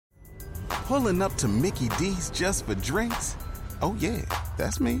Pulling up to Mickey D's just for drinks? Oh yeah,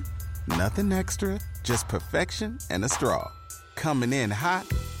 that's me. Nothing extra, just perfection and a straw. Coming in hot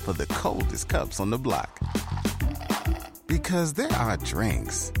for the coldest cups on the block. Because there are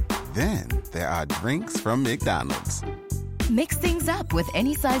drinks. Then there are drinks from McDonald's. Mix things up with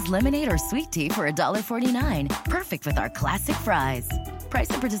any size lemonade or sweet tea for $1.49. Perfect with our classic fries. Price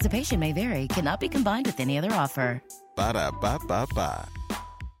and participation may vary. Cannot be combined with any other offer. Ba-da-ba-ba-ba.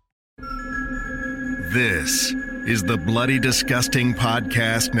 This is the Bloody Disgusting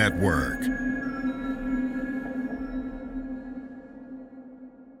Podcast Network.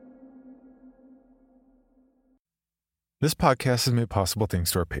 This podcast is made possible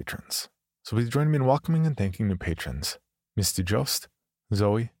thanks to our patrons. So please join me in welcoming and thanking new patrons. Misty Jost,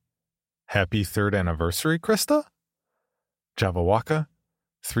 Zoe, Happy 3rd Anniversary, Krista, Java Waka,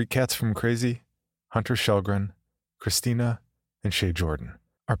 Three Cats from Crazy, Hunter Shelgren, Christina, and Shay Jordan.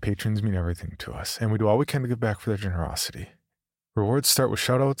 Our patrons mean everything to us, and we do all we can to give back for their generosity. Rewards start with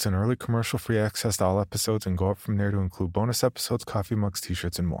shoutouts and early commercial-free access to all episodes and go up from there to include bonus episodes, coffee mugs,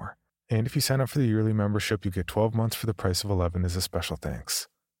 t-shirts, and more. And if you sign up for the yearly membership, you get 12 months for the price of 11 as a special thanks.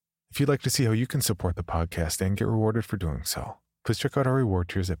 If you'd like to see how you can support the podcast and get rewarded for doing so, please check out our reward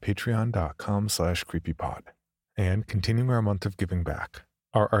tiers at patreon.com/creepypod. And continuing our month of giving back,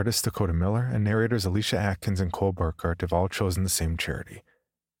 our artists Dakota Miller and narrators Alicia Atkins and Cole Burkhart have all chosen the same charity.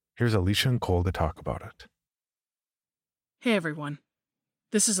 Here's Alicia and Cole to talk about it. Hey everyone,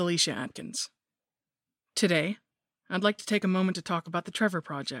 this is Alicia Atkins. Today, I'd like to take a moment to talk about the Trevor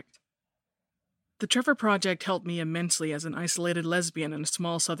Project. The Trevor Project helped me immensely as an isolated lesbian in a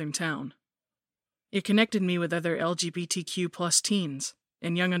small southern town. It connected me with other LGBTQ+ teens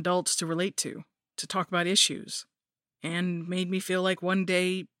and young adults to relate to talk about issues, and made me feel like one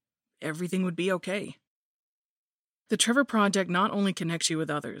day everything would be okay. The Trevor Project not only connects you with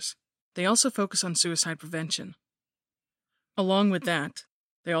others, they also focus on suicide prevention. Along with that,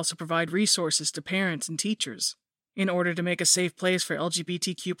 they also provide resources to parents and teachers in order to make a safe place for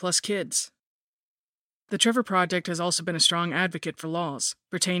LGBTQ+ kids. The Trevor Project has also been a strong advocate for laws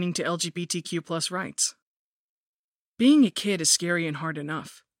pertaining to LGBTQ+ rights. Being a kid is scary and hard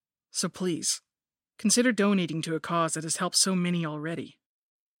enough, so please, consider donating to a cause that has helped so many already.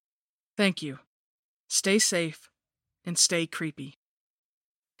 Thank you. Stay safe, and stay creepy.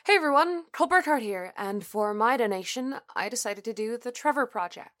 Hey everyone, Cole Burkhart here, and for my donation, I decided to do the Trevor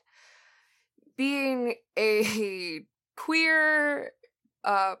Project. Being a queer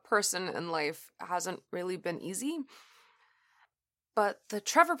person in life hasn't really been easy, but the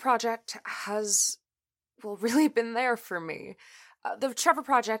Trevor Project has, really been there for me. The Trevor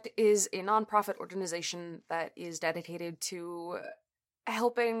Project is a nonprofit organization that is dedicated to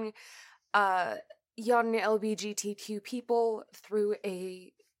helping young LGBTQ people through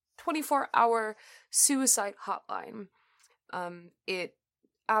a 24-hour suicide hotline. It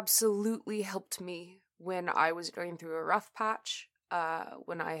absolutely helped me when I was going through a rough patch.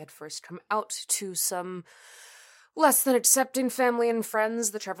 When I had first come out to some less than accepting family and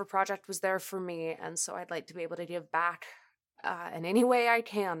friends, the Trevor Project was there for me, and so I'd like to be able to give back in any way I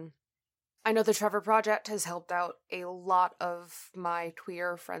can. I know the Trevor Project has helped out a lot of my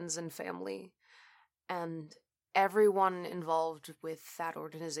queer friends and family, and everyone involved with that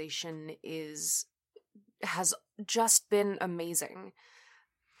organization has just been amazing.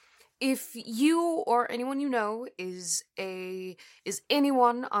 If you or anyone you know is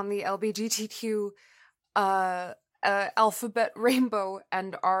anyone on the LGBTQ alphabet rainbow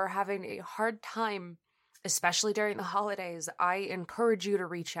and are having a hard time, especially during the holidays, I encourage you to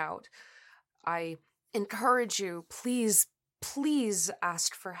reach out. I encourage you, please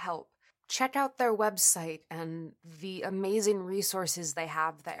ask for help. Check out their website and the amazing resources they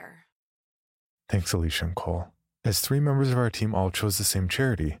have there. Thanks, Alicia and Cole. As 3 members of our team all chose the same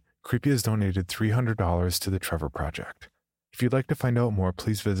charity, Creepy has donated $300 to the Trevor Project. If you'd like to find out more,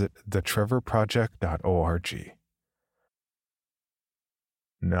 please visit thetrevorproject.org.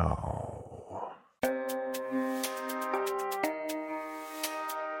 No.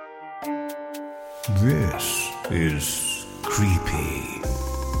 This is Creepy,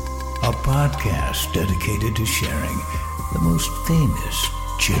 a podcast dedicated to sharing the most famous,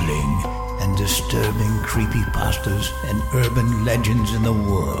 chilling, and disturbing creepypastas and urban legends in the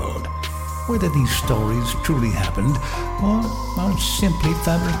world. Whether these stories truly happened or are simply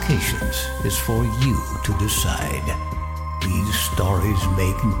fabrications is for you to decide. These stories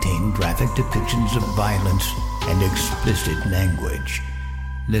may contain graphic depictions of violence and explicit language.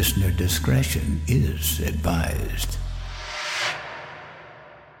 Listener discretion is advised.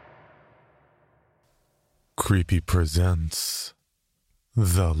 Creepy presents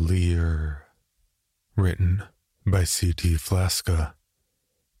The Leer, written by C.T. Flaska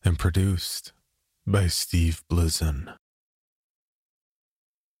and produced by Steve Blizin.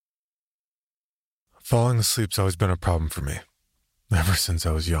 Falling asleep's always been a problem for me, ever since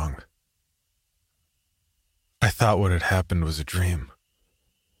I was young. I thought what had happened was a dream,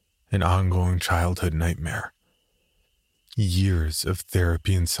 an ongoing childhood nightmare. Years of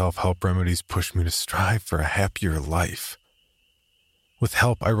therapy and self-help remedies pushed me to strive for a happier life. With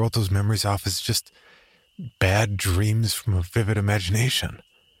help, I wrote those memories off as just bad dreams from a vivid imagination.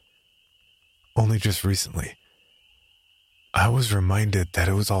 Only just recently, I was reminded that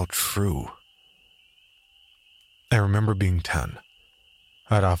it was all true. I remember being 10.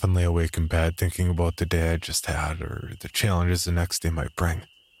 I'd often lay awake in bed thinking about the day I just had or the challenges the next day might bring.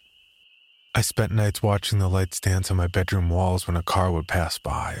 I spent nights watching the lights dance on my bedroom walls when a car would pass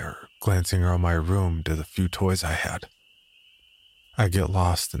by or glancing around my room to the few toys I had. I'd get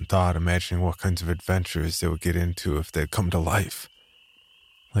lost in thought, imagining what kinds of adventures they would get into if they'd come to life,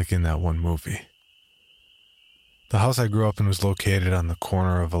 like in that one movie. The house I grew up in was located on the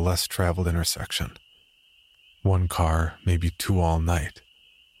corner of a less traveled intersection. One car, maybe two all night,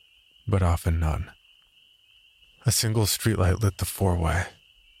 but often none. A single streetlight lit the four-way.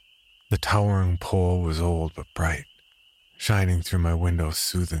 The towering pole was old but bright, shining through my window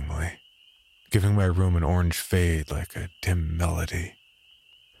soothingly, giving my room an orange fade like a dim melody.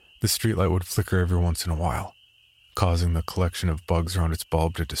 The streetlight would flicker every once in a while, causing the collection of bugs around its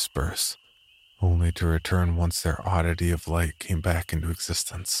bulb to disperse, only to return once their oddity of light came back into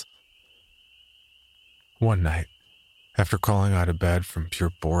existence. One night, after crawling out of bed from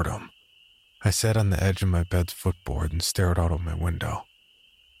pure boredom, I sat on the edge of my bed's footboard and stared out of my window.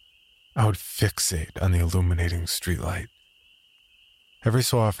 I would fixate on the illuminating streetlight. Every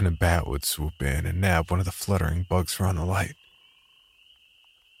so often a bat would swoop in and nab one of the fluttering bugs around the light.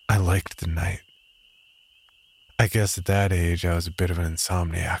 I liked the night. I guess at that age I was a bit of an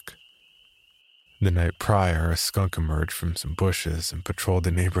insomniac. The night prior, a skunk emerged from some bushes and patrolled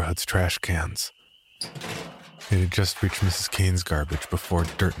the neighborhood's trash cans. It had just reached Mrs. Kane's garbage before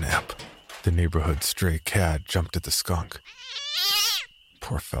Dirt Nap, the neighborhood stray cat, jumped at the skunk.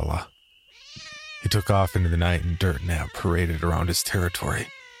 Poor fella. He took off into the night and Dirt Nap paraded around his territory.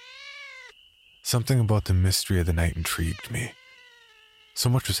 Something about the mystery of the night intrigued me. So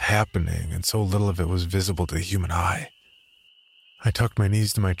much was happening and so little of it was visible to the human eye. I tucked my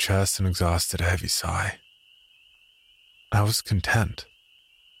knees to my chest and exhausted a heavy sigh. I was content.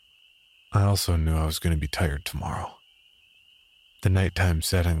 I also knew I was going to be tired tomorrow. The nighttime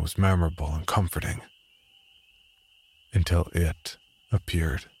setting was memorable and comforting. Until it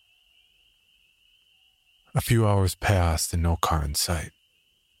appeared. A few hours passed and no car in sight.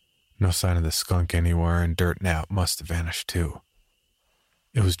 No sign of the skunk anywhere, and Dirt Nap must have vanished too.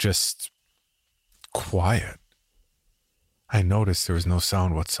 It was just quiet. I noticed there was no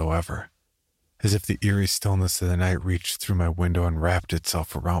sound whatsoever, as if the eerie stillness of the night reached through my window and wrapped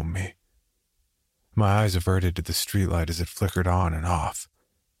itself around me. My eyes averted to the streetlight as it flickered on and off,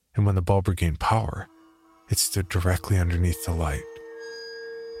 and when the bulb regained power, it stood directly underneath the light.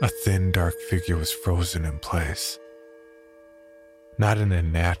 A thin, dark figure was frozen in place. Not in a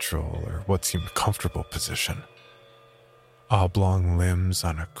natural or what seemed comfortable position. Oblong limbs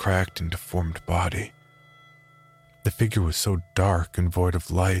on a cracked and deformed body. The figure was so dark and void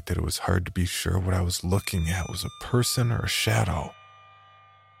of light that it was hard to be sure what I was looking at was a person or a shadow.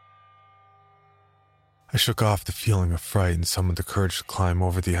 I shook off the feeling of fright and summoned the courage to climb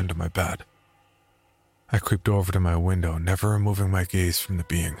over the end of my bed. I creeped over to my window, never removing my gaze from the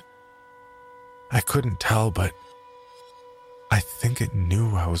being. I couldn't tell, but I think it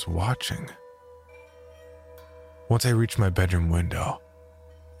knew I was watching. Once I reached my bedroom window,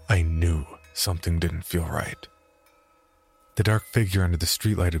 I knew something didn't feel right. The dark figure under the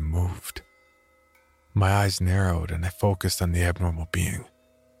streetlight had moved. My eyes narrowed and I focused on the abnormal being.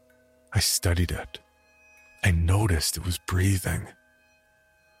 I studied it. I noticed it was breathing.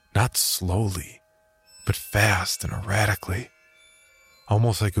 Not slowly, but fast and erratically,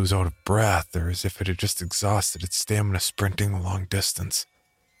 almost like it was out of breath or as if it had just exhausted its stamina sprinting a long distance.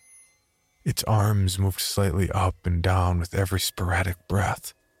 Its arms moved slightly up and down with every sporadic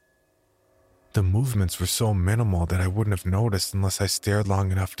breath. The movements were so minimal that I wouldn't have noticed unless I stared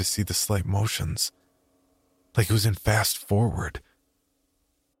long enough to see the slight motions, like it was in fast forward.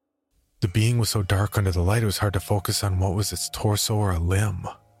 The being was so dark under the light it was hard to focus on what was its torso or a limb.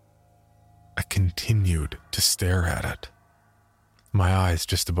 I continued to stare at it, my eyes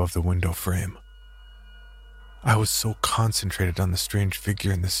just above the window frame. I was so concentrated on the strange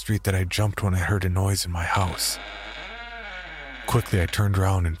figure in the street that I jumped when I heard a noise in my house. Quickly, I turned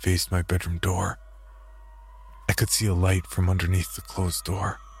around and faced my bedroom door. I could see a light from underneath the closed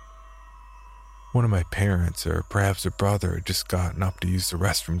door. One of my parents, or perhaps a brother, had just gotten up to use the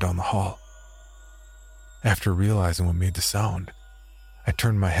restroom down the hall. After realizing what made the sound, I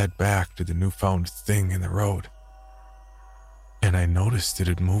turned my head back to the newfound thing in the road, and I noticed it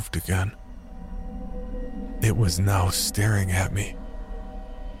had moved again. It was now staring at me.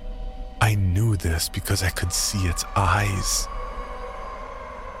 I knew this because I could see its eyes.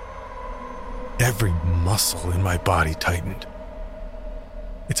 Every muscle in my body tightened.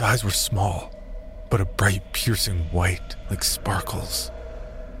 Its eyes were small, but a bright, piercing white, like sparkles.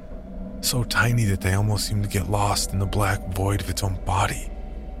 So tiny that they almost seemed to get lost in the black void of its own body,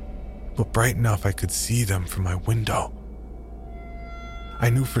 but bright enough I could see them from my window. I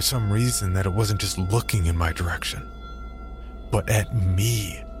knew for some reason that it wasn't just looking in my direction, but at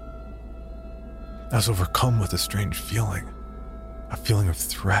me. I was overcome with a strange feeling, a feeling of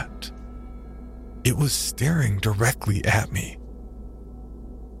threat. It was staring directly at me.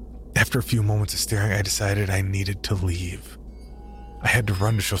 After a few moments of staring, I decided I needed to leave. I had to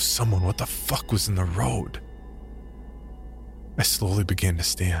run to show someone what the fuck was in the road. I slowly began to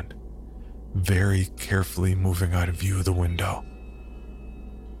stand, very carefully moving out of view of the window.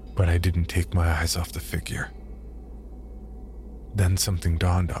 But I didn't take my eyes off the figure. Then something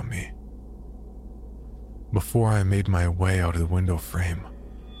dawned on me. Before I made my way out of the window frame,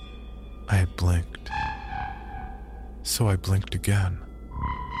 I had blinked. So I blinked again.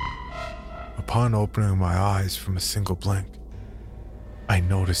 Upon opening my eyes from a single blink, I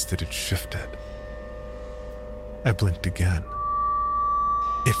noticed that it shifted. I blinked again.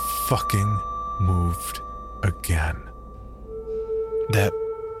 It fucking moved again. That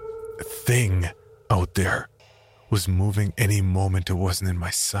thing out there was moving any moment it wasn't in my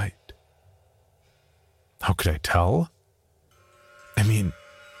sight. How could I tell? I mean,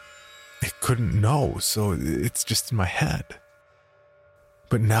 it couldn't know, so it's just in my head.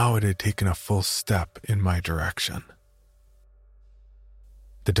 But now it had taken a full step in my direction.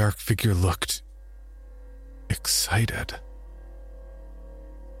 The dark figure looked excited.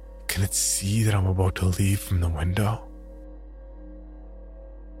 Can it see that I'm about to leave from the window?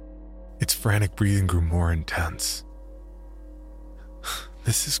 Its frantic breathing grew more intense.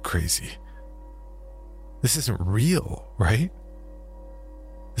 This is crazy. This isn't real, right?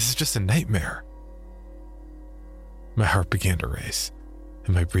 This is just a nightmare. My heart began to race,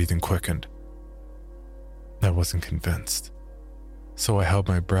 and my breathing quickened. I wasn't convinced, so I held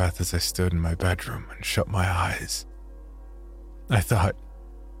my breath as I stood in my bedroom and shut my eyes. I thought,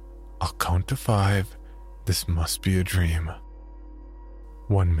 I'll count to 5. This must be a dream.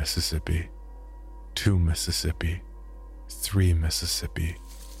 1 Mississippi, 2 Mississippi, 3 Mississippi,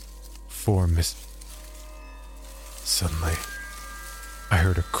 4 Suddenly, I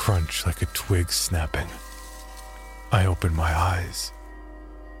heard a crunch like a twig snapping. I opened my eyes.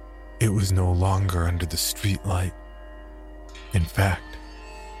 It was no longer under the street light. In fact,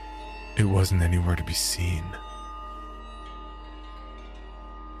 it wasn't anywhere to be seen.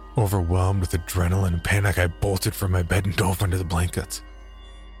 Overwhelmed with adrenaline and panic, I bolted from my bed and dove under the blankets.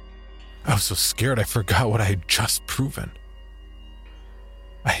 I was so scared I forgot what I had just proven.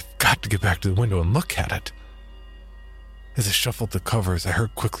 I've got to get back to the window and look at it. As I shuffled the covers, I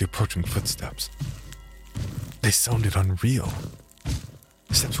heard quickly approaching footsteps. They sounded unreal.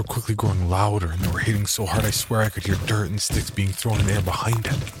 The steps were quickly growing louder, and they were hitting so hard I swear I could hear dirt and sticks being thrown in the air behind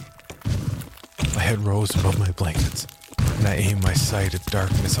it. My head rose above my blankets, and I aimed my sight at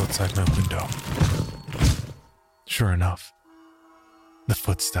darkness outside my window. Sure enough, the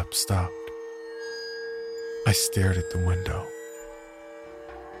footsteps stopped. I stared at the window.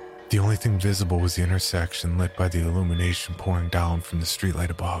 The only thing visible was the intersection lit by the illumination pouring down from the streetlight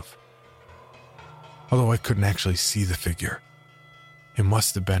above. Although I couldn't actually see the figure, it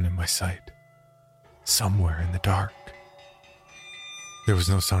must have been in my sight, somewhere in the dark. There was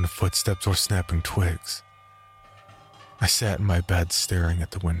no sound of footsteps or snapping twigs. I sat in my bed staring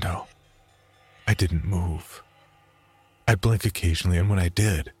at the window. I didn't move. I'd blink occasionally, and when I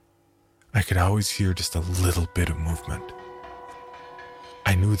did, I could always hear just a little bit of movement.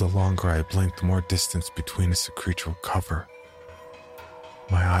 I knew the longer I blinked, the more distance between us the creature would cover.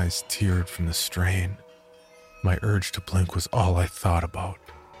 My eyes teared from the strain. My urge to blink was all I thought about.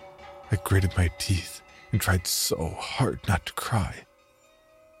 I gritted my teeth and tried so hard not to cry.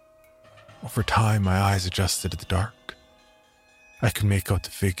 Over time, my eyes adjusted to the dark. I could make out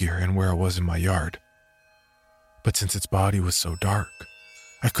the figure and where it was in my yard. But since its body was so dark,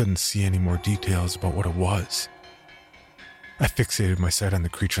 I couldn't see any more details about what it was. I fixated my sight on the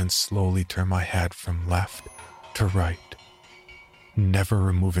creature and slowly turned my head from left to right, never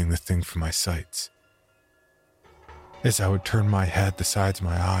removing the thing from my sights. As I would turn my head, the sides of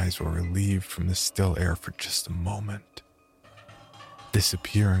my eyes were relieved from the still air for just a moment,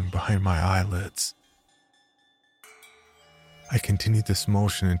 disappearing behind my eyelids. I continued this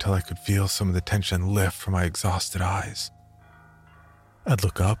motion until I could feel some of the tension lift from my exhausted eyes. I'd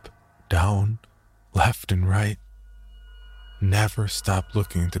look up, down, left and right. Never stopped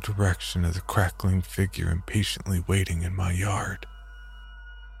looking in the direction of the crackling figure impatiently waiting in my yard.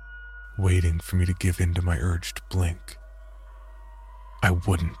 Waiting for me to give in to my urge to blink. I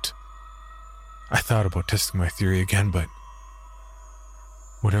wouldn't. I thought about testing my theory again, but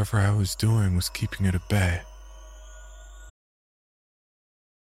whatever I was doing was keeping it at bay.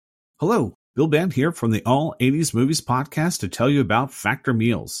 Hello, Bill Band here from the All 80s Movies podcast to tell you about Factor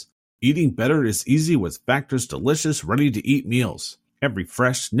Meals. Eating better is easy with Factor's delicious, ready-to-eat meals. Every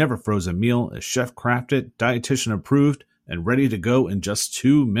fresh, never frozen meal is chef-crafted, dietitian approved, and ready to go in just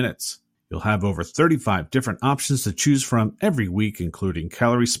 2 minutes. You'll have over 35 different options to choose from every week, including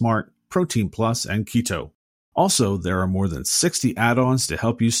Calorie Smart, Protein Plus, and Keto. Also, there are more than 60 add-ons to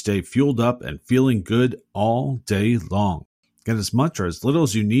help you stay fueled up and feeling good all day long. Get as much or as little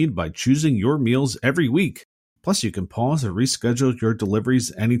as you need by choosing your meals every week. Plus, you can pause or reschedule your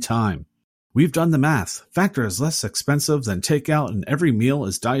deliveries anytime. We've done the math. Factor is less expensive than takeout, and every meal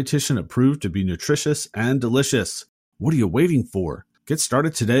is dietitian approved to be nutritious and delicious. What are you waiting for? Get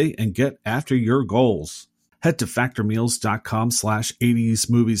started today and get after your goals. Head to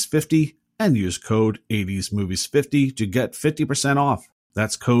factormeals.com/80smovies50 and use code 80smovies50 to get 50% off.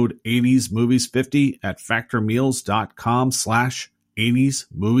 That's code 80smovies50 at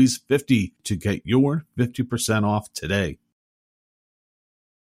factormeals.com/80smovies50 to get your 50% off today.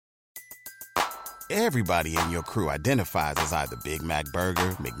 Everybody in your crew identifies as either Big Mac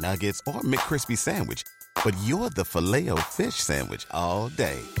Burger, McNuggets, or McCrispy Sandwich. But you're the Filet-O-Fish Sandwich all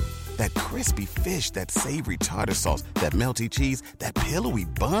day. That crispy fish, that savory tartar sauce, that melty cheese, that pillowy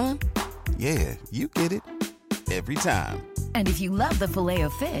bun. Yeah, you get it. Every time. And if you love the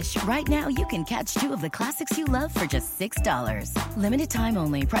Filet-O-Fish, right now you can catch two of the classics you love for just $6. Limited time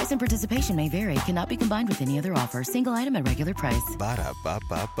only. Price and participation may vary. Cannot be combined with any other offer. Single item at regular price.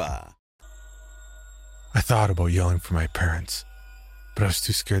 Ba-da-ba-ba-ba. I thought about yelling for my parents, but I was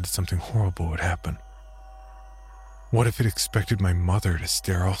too scared that something horrible would happen. What if it expected my mother to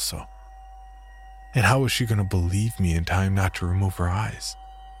stare also? And how was she going to believe me in time not to remove her eyes?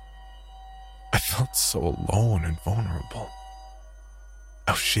 I felt so alone and vulnerable.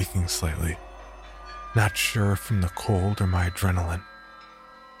 I was shaking slightly, not sure from the cold or my adrenaline,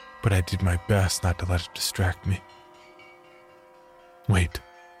 but I did my best not to let it distract me. Wait,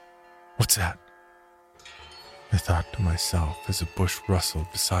 what's that? I thought to myself as a bush rustled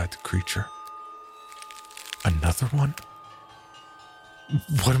beside the creature. Another one?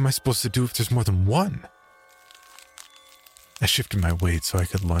 What am I supposed to do if there's more than one? I shifted my weight so I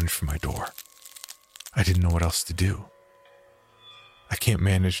could lunge for my door. I didn't know what else to do. I can't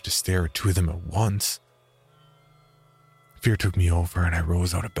manage to stare at two of them at once. Fear took me over and I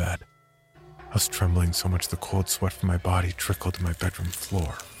rose out of bed. I was trembling so much the cold sweat from my body trickled to my bedroom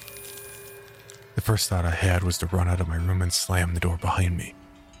floor. The first thought I had was to run out of my room and slam the door behind me.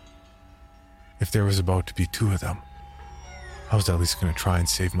 If there was about to be two of them, I was at least going to try and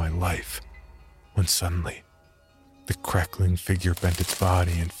save my life, when suddenly, the crackling figure bent its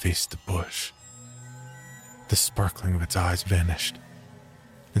body and faced the bush. The sparkling of its eyes vanished,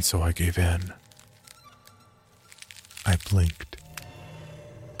 and so I gave in. I blinked,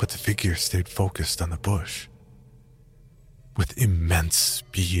 but the figure stayed focused on the bush. With immense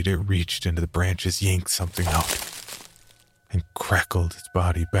speed, it reached into the branches, yanked something out, and crackled its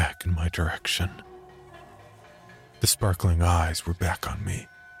body back in my direction. The sparkling eyes were back on me.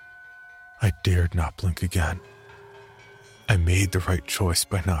 I dared not blink again. I made the right choice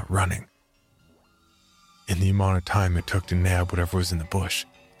by not running. In the amount of time it took to nab whatever was in the bush,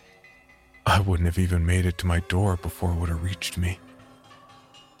 I wouldn't have even made it to my door before it would have reached me.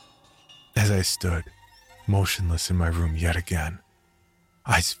 As I stood, motionless in my room yet again,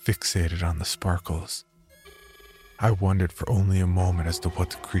 eyes fixated on the sparkles, I wondered for only a moment as to what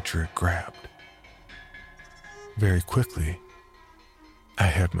the creature had grabbed. Very quickly, I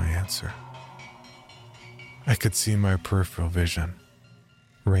had my answer. I could see my peripheral vision,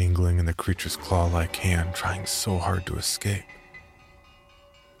 wrangling in the creature's claw-like hand, trying so hard to escape.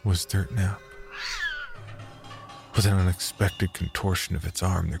 Was Dirtnap. With an unexpected contortion of its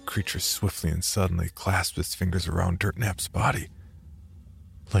arm, the creature swiftly and suddenly clasped its fingers around Dirtnap's body,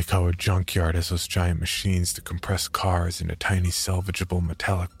 like how a junkyard has those giant machines to compress cars into tiny salvageable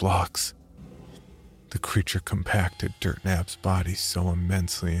metallic blocks. The creature compacted Dirtnap's body so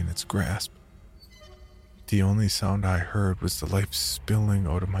immensely in its grasp. The only sound I heard was the life spilling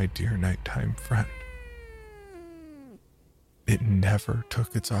out of my dear nighttime friend. It never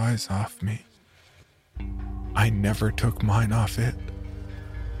took its eyes off me. I never took mine off it.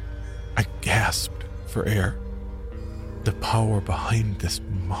 I gasped for air. The power behind this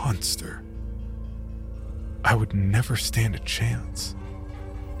monster. I would never stand a chance.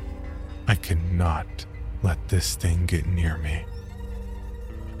 I cannot let this thing get near me.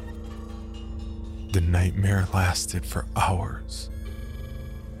 The nightmare lasted for hours.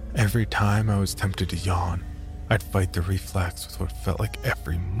 Every time I was tempted to yawn, I'd fight the reflex with what felt like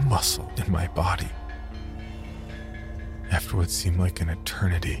every muscle in my body. After what seemed like an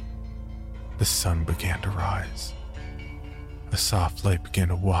eternity, the sun began to rise. A soft light began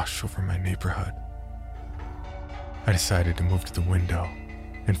to wash over my neighborhood. I decided to move to the window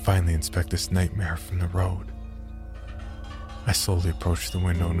and finally inspect this nightmare from the road. I slowly approached the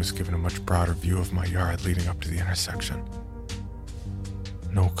window and was given a much broader view of my yard leading up to the intersection.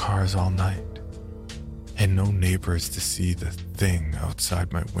 No cars all night, and no neighbors to see the thing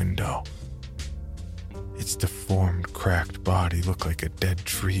outside my window. Its deformed, cracked body looked like a dead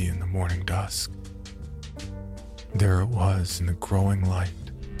tree in the morning dusk. There it was in the growing light,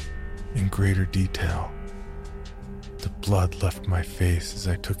 in greater detail. The blood left my face as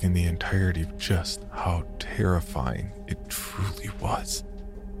I took in the entirety of just how terrifying it truly was.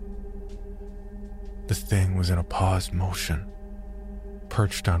 The thing was in a paused motion,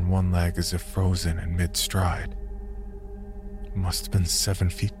 perched on one leg as if frozen in mid-stride. It must have been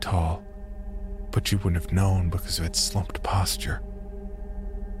 7 feet tall, but you wouldn't have known because of its slumped posture.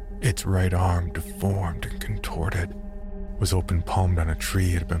 Its right arm, deformed and contorted, was open-palmed on a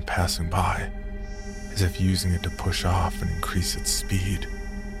tree it had been passing by, as if using it to push off and increase its speed.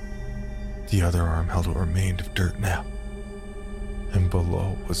 The other arm held what remained of Dirtnap, and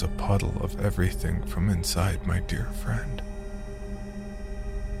below was a puddle of everything from inside my dear friend.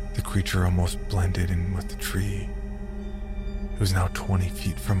 The creature almost blended in with the tree. It was now 20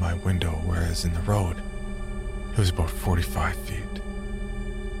 feet from my window, whereas in the road, it was about 45 feet.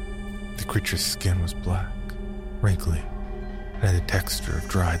 The creature's skin was black, wrinkly, and had the texture of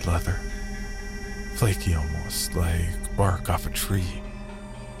dried leather. Flaky almost, like bark off a tree.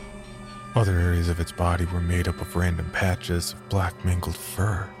 Other areas of its body were made up of random patches of black mingled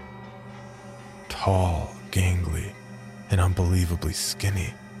fur. Tall, gangly, and unbelievably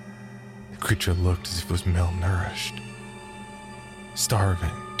skinny, the creature looked as if it was malnourished. Starving,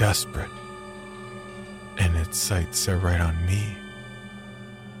 desperate, and its sight set right on me.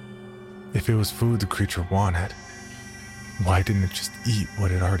 If it was food the creature wanted, why didn't it just eat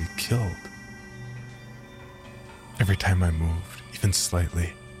what it already killed? Every time I moved, even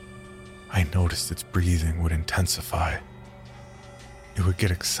slightly, I noticed its breathing would intensify. It would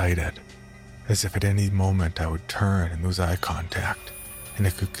get excited, as if at any moment I would turn and lose eye contact, and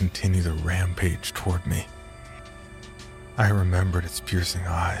it could continue the rampage toward me. I remembered its piercing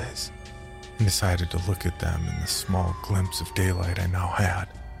eyes, and decided to look at them in the small glimpse of daylight I now had.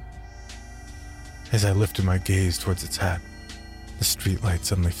 As I lifted my gaze towards its head, the streetlight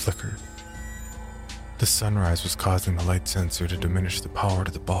suddenly flickered. The sunrise was causing the light sensor to diminish the power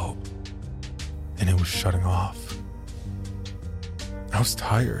to the bulb, and it was shutting off. I was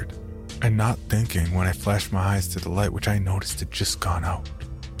tired and not thinking when I flashed my eyes to the light, which I noticed had just gone out.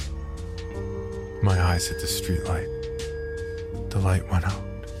 My eyes hit the streetlight. The light went out,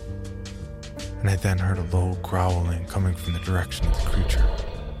 and I then heard a low growling coming from the direction of the creature.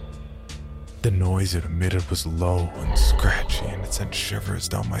 The noise it emitted was low and scratchy, and it sent shivers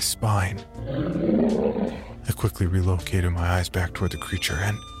down my spine. I quickly relocated my eyes back toward the creature,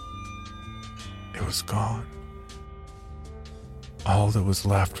 and it was gone. All that was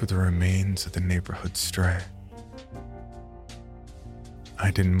left were the remains of the neighborhood stray.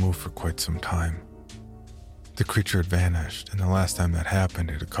 I didn't move for quite some time. The creature had vanished, and the last time that happened,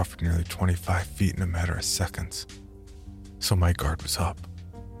 it had covered nearly 25 feet in a matter of seconds. So my guard was up.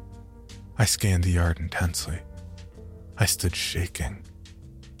 I scanned the yard intensely. I stood shaking.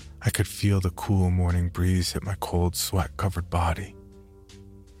 I could feel the cool morning breeze hit my cold, sweat-covered body.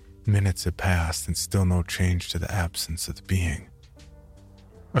 Minutes had passed, and still no change to the absence of the being.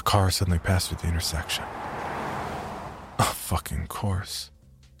 A car suddenly passed through the intersection. Oh, fucking course.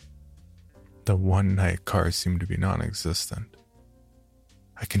 The one-night cars seemed to be non-existent.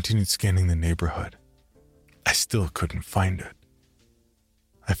 I continued scanning the neighborhood. I still couldn't find it.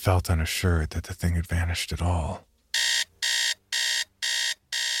 I felt unassured that the thing had vanished at all.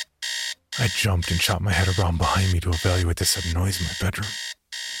 I jumped and shot my head around behind me to evaluate the sudden noise in my bedroom.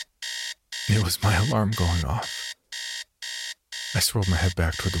 It was my alarm going off. I swirled my head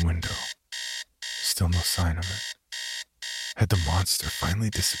back toward the window. Still no sign of it. Had the monster finally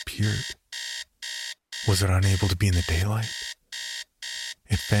disappeared? Was it unable to be in the daylight?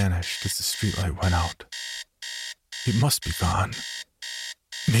 It vanished as the streetlight went out. It must be gone.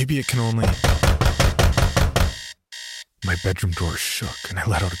 Maybe it can only... My bedroom door shook and I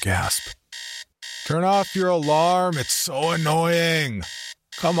let out a gasp. Turn off your alarm, it's so annoying.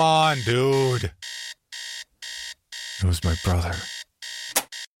 Come on, dude. It was my brother.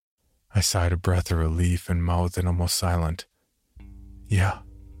 I sighed a breath of relief and mouthed it almost silent. Yeah.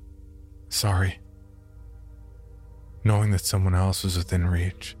 Sorry. Knowing that someone else was within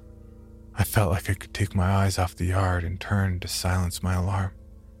reach, I felt like I could take my eyes off the yard and turn to silence my alarm.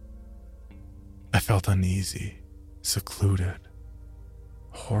 I felt uneasy, secluded,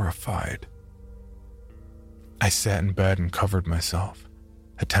 horrified. I sat in bed and covered myself,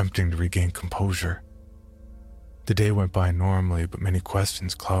 attempting to regain composure. The day went by normally, but many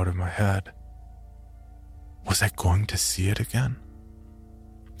questions clouded my head. Was I going to see it again?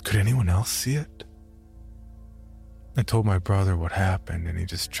 Could anyone else see it? I told my brother what happened, and he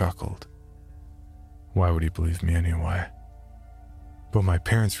just chuckled. Why would he believe me anyway? But my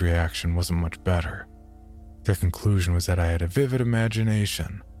parents' reaction wasn't much better. Their conclusion was that I had a vivid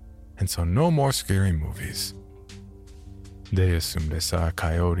imagination, and so no more scary movies. They assumed I saw a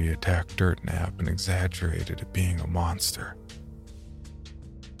coyote attack Dirt Nap and exaggerated it being a monster.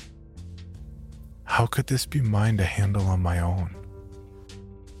 How could this be mine to handle on my own?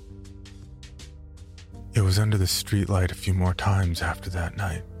 It was under the streetlight a few more times after that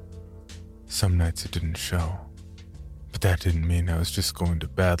night. Some nights it didn't show, but that didn't mean I was just going to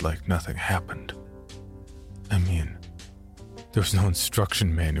bed like nothing happened. I mean, there was no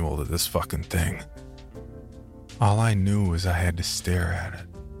instruction manual to this fucking thing. All I knew was I had to stare at it,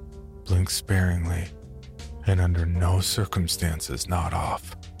 blink sparingly, and under no circumstances nod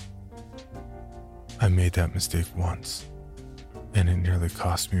off. I made that mistake once, and it nearly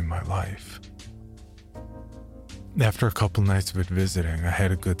cost me my life. After a couple nights of it visiting, I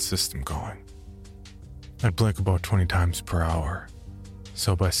had a good system going. I'd blink about 20 times per hour,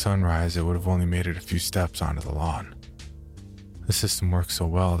 so by sunrise it would have only made it a few steps onto the lawn. The system worked so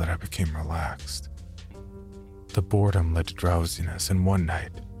well that I became relaxed. The boredom led to drowsiness, and one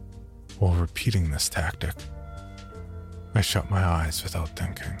night, while repeating this tactic, I shut my eyes without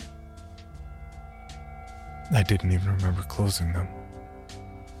thinking. I didn't even remember closing them.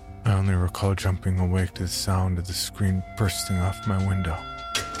 I only recall jumping awake to the sound of the screen bursting off my window.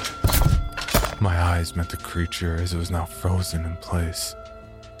 My eyes met the creature as it was now frozen in place.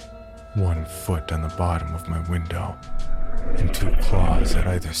 1 foot on the bottom of my window, and 2 claws at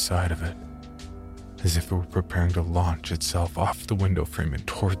either side of it, as if it were preparing to launch itself off the window frame and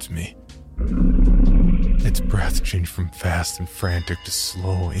towards me. Its breath changed from fast and frantic to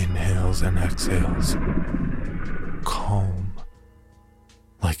slow inhales and exhales. Calm,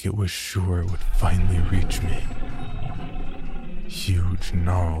 like it was sure it would finally reach me. Huge,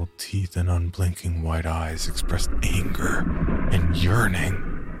 gnarled teeth and unblinking white eyes expressed anger and yearning.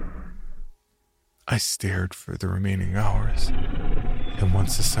 I stared for the remaining hours, and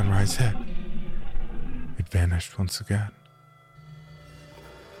once the sunrise hit, it vanished once again.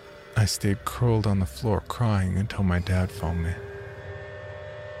 I stayed curled on the floor crying until my dad found me.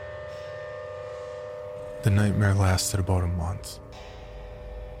 The nightmare lasted about a month.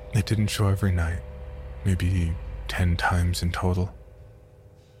 It didn't show every night, maybe 10 times in total,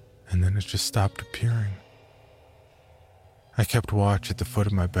 and then it just stopped appearing. I kept watch at the foot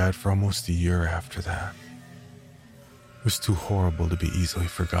of my bed for almost a year after that. It was too horrible to be easily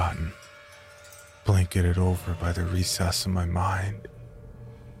forgotten, blanketed over by the recess of my mind,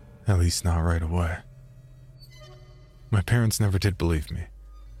 at least not right away. My parents never did believe me.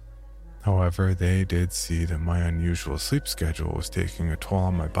 However, they did see that my unusual sleep schedule was taking a toll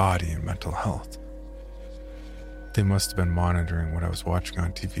on my body and mental health. They must have been monitoring what I was watching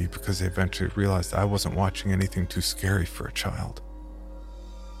on TV because they eventually realized I wasn't watching anything too scary for a child.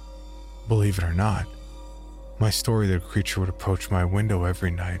 Believe it or not, my story that a creature would approach my window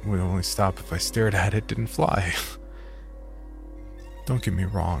every night and would only stop if I stared at it didn't fly. Don't get me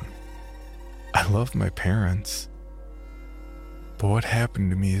wrong. I love my parents. But what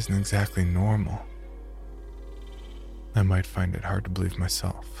happened to me isn't exactly normal. I might find it hard to believe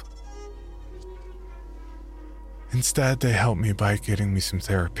myself. Instead, they helped me by getting me some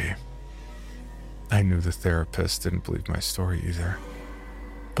therapy. I knew the therapist didn't believe my story either,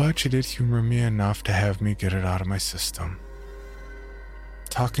 but she did humor me enough to have me get it out of my system.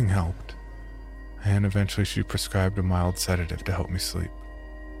 Talking helped, and eventually she prescribed a mild sedative to help me sleep.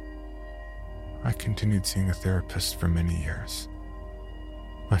 I continued seeing a therapist for many years.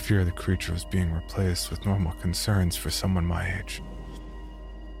 My fear of the creature was being replaced with normal concerns for someone my age.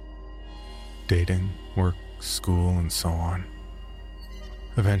 Dating, work, school, and so on.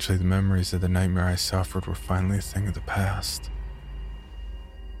 Eventually, the memories of the nightmare I suffered were finally a thing of the past.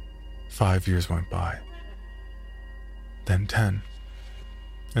 5 years went by. Then 10.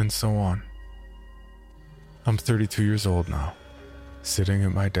 And so on. I'm 32 years old now, sitting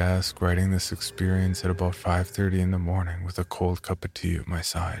at my desk writing this experience at about 5:30 in the morning with a cold cup of tea at my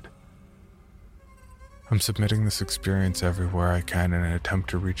side. I'm submitting this experience everywhere I can in an attempt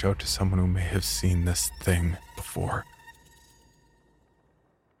to reach out to someone who may have seen this thing before.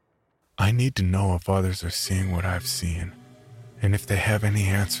 I need to know if others are seeing what I've seen, and if they have any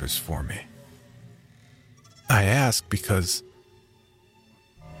answers for me. I ask because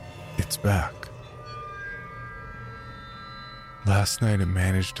it's back. Last night, it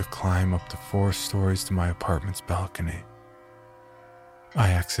managed to climb up the 4 stories to my apartment's balcony.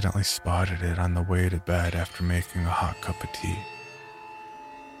 I accidentally spotted it on the way to bed after making a hot cup of tea.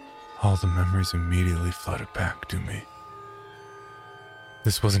 All the memories immediately flooded back to me.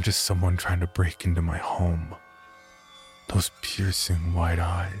 This wasn't just someone trying to break into my home. Those piercing white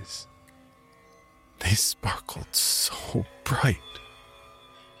eyes, they sparkled so bright.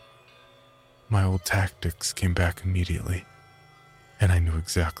 My old tactics came back immediately, and I knew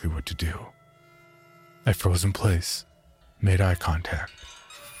exactly what to do. I froze in place, made eye contact,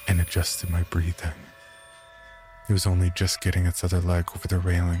 and adjusted my breathing. It was only just getting its other leg over the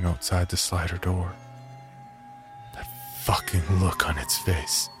railing outside the slider door. That fucking look on its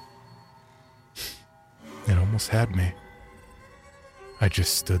face. It almost had me. I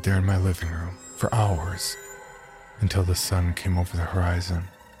just stood there in my living room for hours until the sun came over the horizon.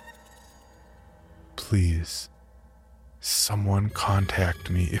 Please, someone contact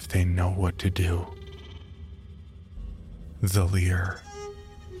me if they know what to do. The Leer.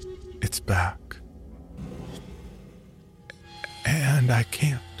 It's back. And I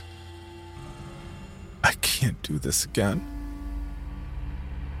can't do this again.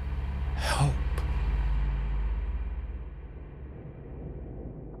 Help.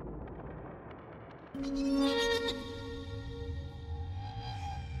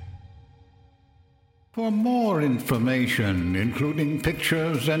 For more information, including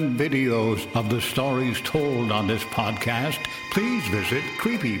pictures and videos of the stories told on this podcast, please visit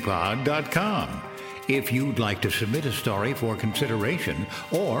creepypod.com. If you'd like to submit a story for consideration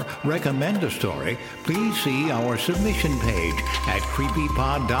or recommend a story, please see our submission page at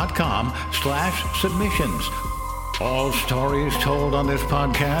creepypod.com/submissions. All stories told on this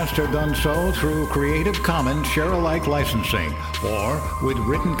podcast are done so through Creative Commons Share-alike licensing or with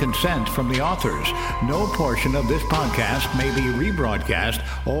written consent from the authors. No portion of this podcast may be rebroadcast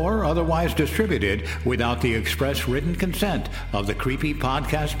or otherwise distributed without the express written consent of the Creepy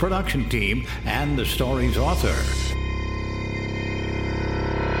Podcast production team and the story's author.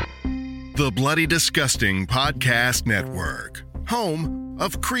 The Bloody Disgusting Podcast Network, home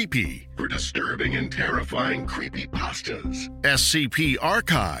of Creepy, for disturbing and terrifying creepypastas. SCP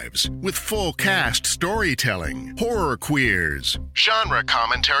Archives, with full cast storytelling, horror queers, genre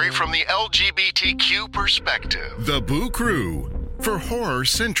commentary from the LGBTQ perspective. The Boo Crew, for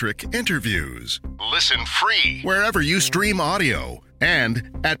horror-centric interviews. Listen free wherever you stream audio and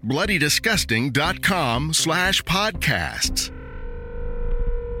at bloodydisgusting.com/podcasts.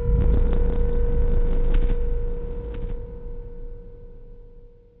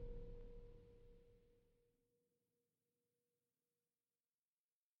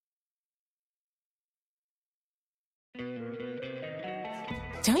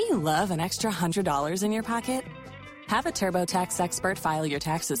 Don't you love an extra $100 in your pocket? Have a TurboTax expert file your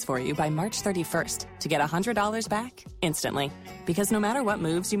taxes for you by March 31st to get $100 back instantly. Because no matter what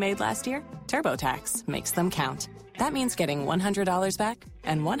moves you made last year, TurboTax makes them count. That means getting $100 back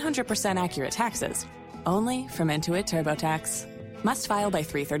and 100% accurate taxes, only from Intuit TurboTax. Must file by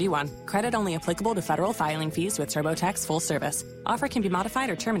 3/31. Credit only applicable to federal filing fees with TurboTax full service. Offer can be modified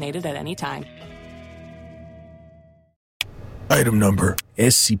or terminated at any time. Item number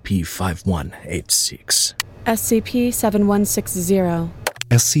SCP-5186. SCP-7160.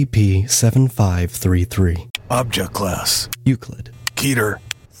 SCP-7533. Object class: Euclid. Keter.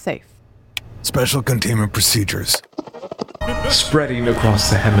 Safe. Special containment procedures: spreading across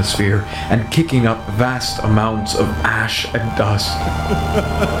the hemisphere and kicking up vast amounts of ash and dust.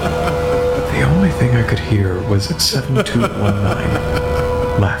 The only thing I could hear was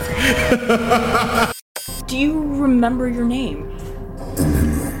 7219 laughing. Do you remember your name?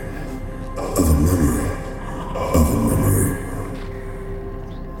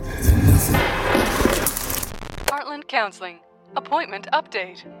 Counseling. Appointment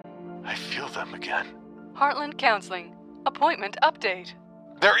update. I feel them again. Heartland Counseling. Appointment update.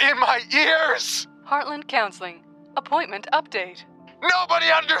 They're in my ears! Heartland Counseling. Appointment update. Nobody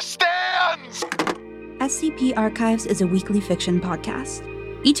understands! SCP Archives is a weekly fiction podcast.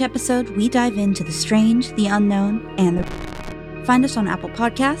 Each episode, we dive into the strange, the unknown, and the... Find us on Apple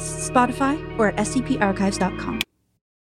Podcasts, Spotify, or at scparchives.com.